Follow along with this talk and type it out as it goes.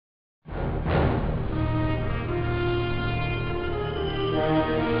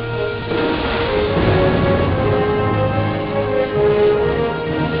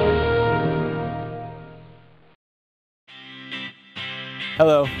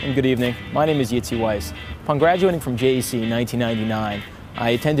Hello and good evening. My name is Yitzi Weiss. Upon graduating from JEC in 1999, I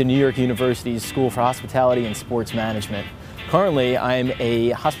attended New York University's School for Hospitality and Sports Management. Currently, I am a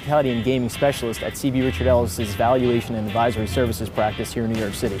hospitality and gaming specialist at C.B. Richard Ellis's Valuation and Advisory Services practice here in New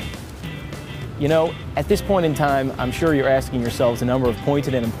York City. You know, at this point in time, I'm sure you're asking yourselves a number of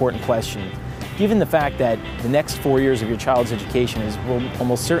pointed and important questions. Given the fact that the next 4 years of your child's education will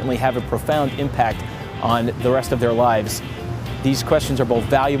almost certainly have a profound impact on the rest of their lives, these questions are both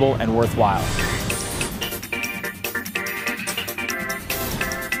valuable and worthwhile.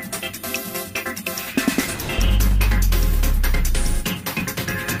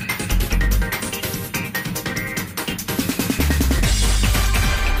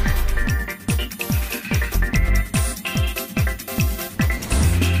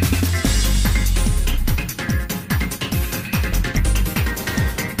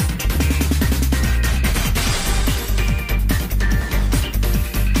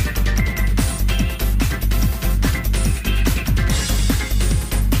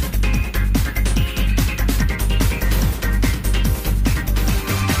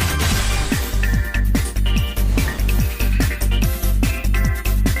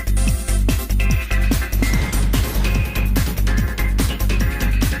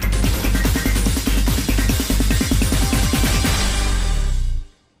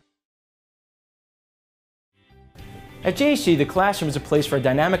 At JEC, the classroom is a place for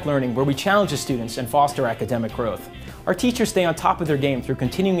dynamic learning where we challenge the students and foster academic growth. Our teachers stay on top of their game through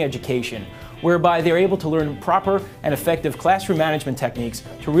continuing education, whereby they're able to learn proper and effective classroom management techniques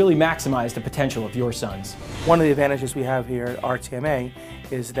to really maximize the potential of your sons. One of the advantages we have here at RTMA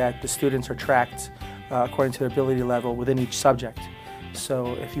is that the students are tracked according to their ability level within each subject.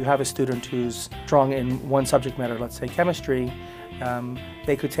 So if you have a student who's strong in one subject matter, let's say chemistry,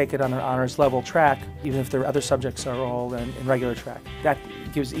 they could take it on an honors level track, even if their other subjects are all in regular track. That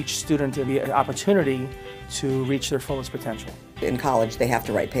gives each student the opportunity to reach their fullest potential. In college, they have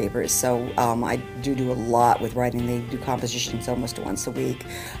to write papers, so I do a lot with writing. They do compositions almost once a week,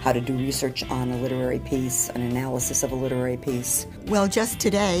 how to do research on a literary piece, an analysis of a literary piece. Well, just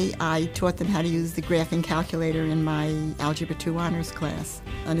today, I taught them how to use the graphing calculator in my Algebra 2 honors class.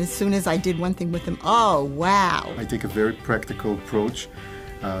 And as soon as I did one thing with them, oh, wow! I take a very practical approach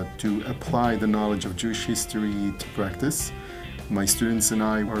to apply the knowledge of Jewish history to practice. My students and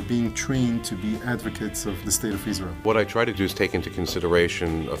I are being trained to be advocates of the State of Israel. What I try to do is take into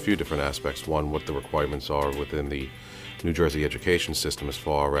consideration a few different aspects. One, what the requirements are within the New Jersey education system as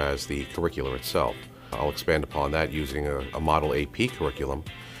far as the curricula itself. I'll expand upon that using a model AP curriculum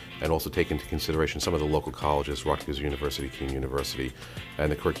and also take into consideration some of the local colleges, Rutgers University, Keene University,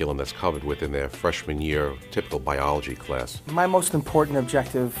 and the curriculum that's covered within their freshman year typical biology class. My most important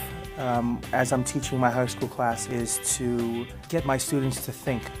objective as I'm teaching my high school class is to get my students to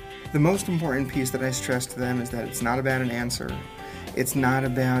think. The most important piece that I stress to them is that it's not about an answer. It's not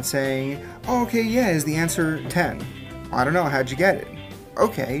about saying, oh, okay, yeah, is the answer 10? I don't know, how'd you get it?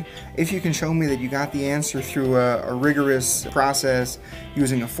 Okay, if you can show me that you got the answer through a rigorous process,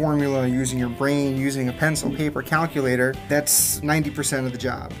 using a formula, using your brain, using a pencil, paper, calculator, that's 90% of the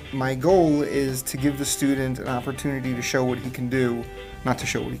job. My goal is to give the student an opportunity to show what he can do, not to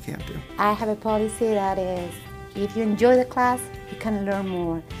show what he can't do. I have a policy that is, if you enjoy the class, you can learn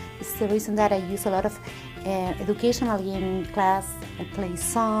more. It's the reason that I use a lot of educational gaming class. I play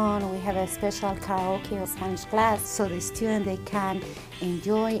song, we have a special karaoke or Spanish class, so the student, they can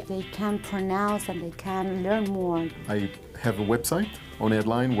enjoy, they can pronounce, and they can learn more. I have a website on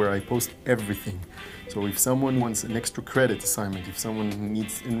Headline where I post everything. So if someone wants an extra credit assignment, if someone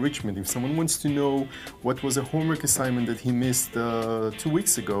needs enrichment, if someone wants to know what was a homework assignment that he missed 2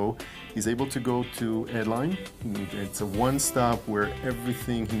 weeks ago, he's able to go to Headline. It's a one-stop where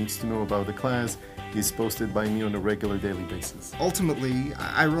everything he needs to know about the class is posted by me on a regular daily basis. Ultimately,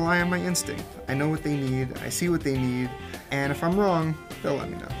 I rely on my instinct. I know what they need, I see what they need, and if I'm wrong, they'll let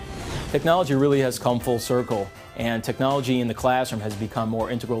me know. Technology really has come full circle, and technology in the classroom has become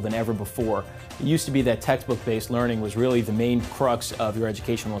more integral than ever before. It used to be that textbook-based learning was really the main crux of your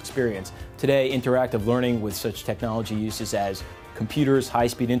educational experience. Today, interactive learning with such technology uses as computers,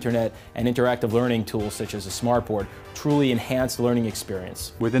 high-speed internet, and interactive learning tools such as a smartboard truly enhance the learning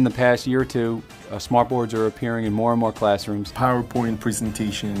experience. Within the past year or two, smartboards are appearing in more and more classrooms. PowerPoint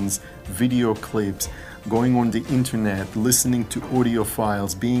presentations, video clips, going on the internet, listening to audio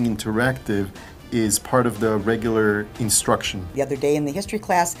files, being interactive is part of the regular instruction. The other day in the history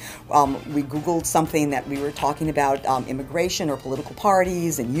class, we Googled something that we were talking about immigration or political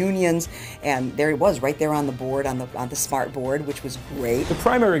parties and unions, and there it was right there on the board, on the smart board, which was great. The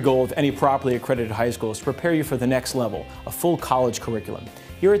primary goal of any properly accredited high school is to prepare you for the next level, a full college curriculum.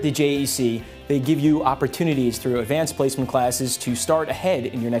 Here at the JEC, they give you opportunities through advanced placement classes to start ahead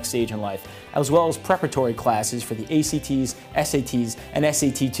in your next stage in life, as well as preparatory classes for the ACTs, SATs, and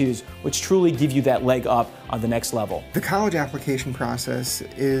SAT2s, which truly give you that leg up on the next level. The college application process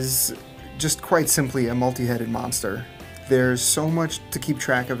is just quite simply a multi-headed monster. There's so much to keep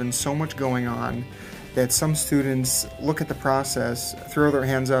track of and so much going on that some students look at the process, throw their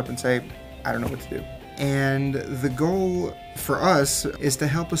hands up and say, I don't know what to do. And the goal for us is to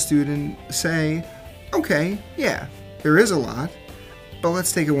help a student say, okay, yeah, there is a lot, but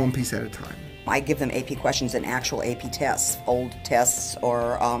let's take it one piece at a time. I give them AP questions and actual AP tests, old tests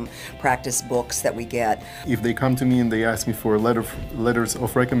or practice books that we get. If they come to me and they ask me for letters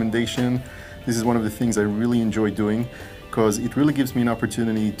of recommendation, this is one of the things I really enjoy doing, because it really gives me an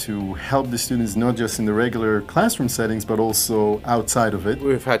opportunity to help the students not just in the regular classroom settings, but also outside of it.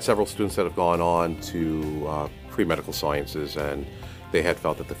 We've had several students that have gone on to pre-medical sciences, and they had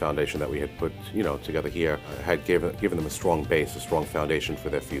felt that the foundation that we had put together here had given them a strong base, a strong foundation for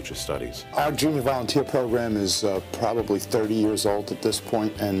their future studies. Our junior volunteer program is probably 30 years old at this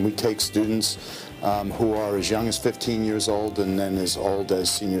point, and we take students who are as young as 15 years old and then as old as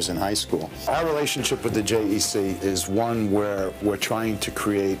seniors in high school. Our relationship with the JEC is one where we're trying to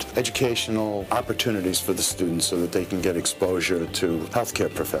create educational opportunities for the students so that they can get exposure to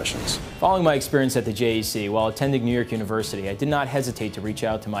healthcare professions. Following my experience at the JEC while attending New York University, I did not hesitate to reach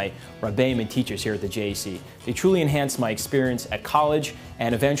out to my Rabbeim and teachers here at the JEC. They truly enhanced my experience at college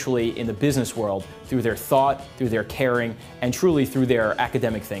and eventually in the business world through their thought, through their caring, and truly through their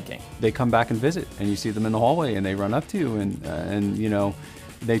academic thinking. They come back and visit, and you see them in the hallway, and they run up to you, and you know,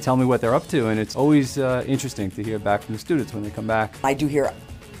 they tell me what they're up to, and it's always interesting to hear back from the students when they come back. I do hear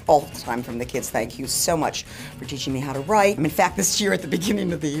all the time from the kids, thank you so much for teaching me how to write. In fact, this year at the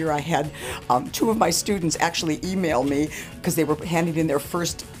beginning of the year, I had two of my students actually email me because they were handing in their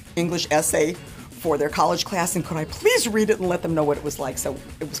first English essay for their college class, and could I please read it and let them know what it was like, so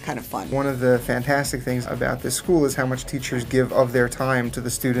it was kind of fun. One of the fantastic things about this school is how much teachers give of their time to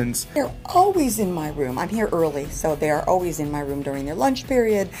the students. They're always in my room. I'm here early, so they are always in my room during their lunch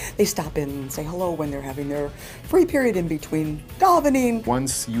period. They stop in and say hello when they're having their free period in between davening.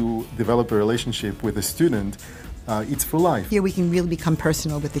 Once you develop a relationship with a student, it's for life. Here we can really become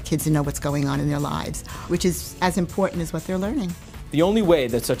personal with the kids and know what's going on in their lives, which is as important as what they're learning. The only way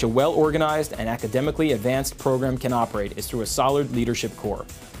that such a well-organized and academically advanced program can operate is through a solid leadership core.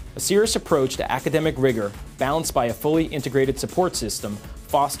 A serious approach to academic rigor, balanced by a fully integrated support system,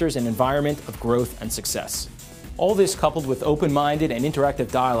 fosters an environment of growth and success. All this, coupled with open-minded and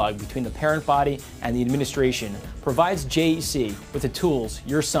interactive dialogue between the parent body and the administration, provides JEC with the tools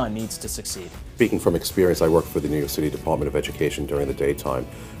your son needs to succeed. Speaking from experience, I worked for the New York City Department of Education during the daytime.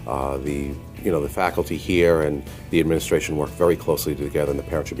 The faculty here and the administration work very closely together, and the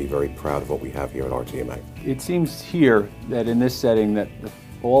parents should be very proud of what we have here at RTMA. It seems here that in this setting that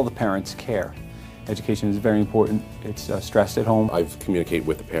all the parents care. Education is very important. It's stressed at home. I've communicated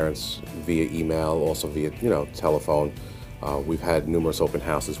with the parents via email, also via telephone. We've had numerous open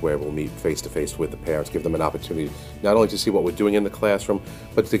houses where we'll meet face-to-face with the parents, give them an opportunity not only to see what we're doing in the classroom,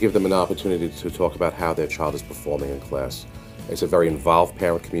 but to give them an opportunity to talk about how their child is performing in class. It's a very involved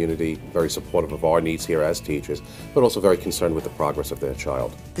parent community, very supportive of our needs here as teachers, but also very concerned with the progress of their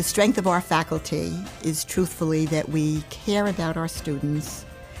child. The strength of our faculty is truthfully that we care about our students.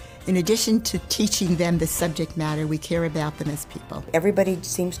 In addition to teaching them the subject matter, we care about them as people. Everybody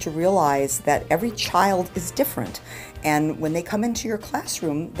seems to realize that every child is different, and when they come into your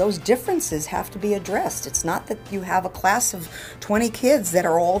classroom, those differences have to be addressed. It's not that you have a class of 20 kids that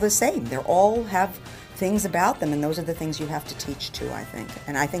are all the same. They all have things about them, and those are the things you have to teach too, I think.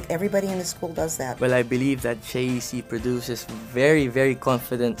 And I think everybody in the school does that. Well, I believe that JEC produces very, very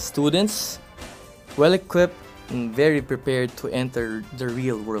confident students, well-equipped, and very prepared to enter the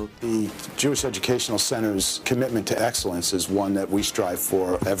real world. The Jewish Educational Center's commitment to excellence is one that we strive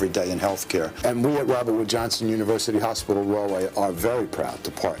for every day in healthcare. And we at Robert Wood Johnson University Hospital Rahway are very proud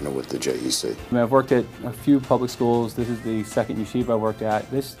to partner with the JEC. I've worked at a few public schools. This is the second yeshiva I worked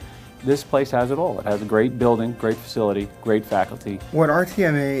at. This place has it all. It has a great building, great facility, great faculty. What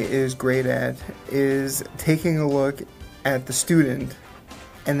RTMA is great at is taking a look at the student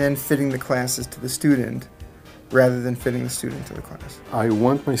and then fitting the classes to the student, rather than fitting the student to the class. I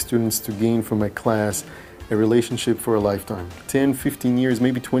want my students to gain from my class a relationship for a lifetime. 10, 15 years,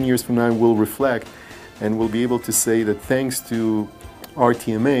 maybe 20 years from now, we'll reflect and we'll be able to say that thanks to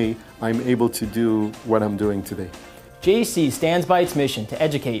RTMA, I'm able to do what I'm doing today. JEC stands by its mission to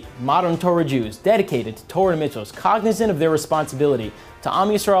educate modern Torah Jews dedicated to Torah and mitzvos, cognizant of their responsibility to Am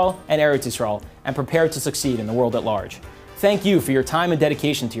Yisrael and Eretz Yisrael, and prepared to succeed in the world at large. Thank you for your time and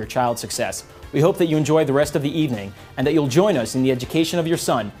dedication to your child's success. We hope that you enjoy the rest of the evening and that you'll join us in the education of your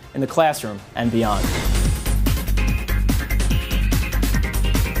son in the classroom and beyond.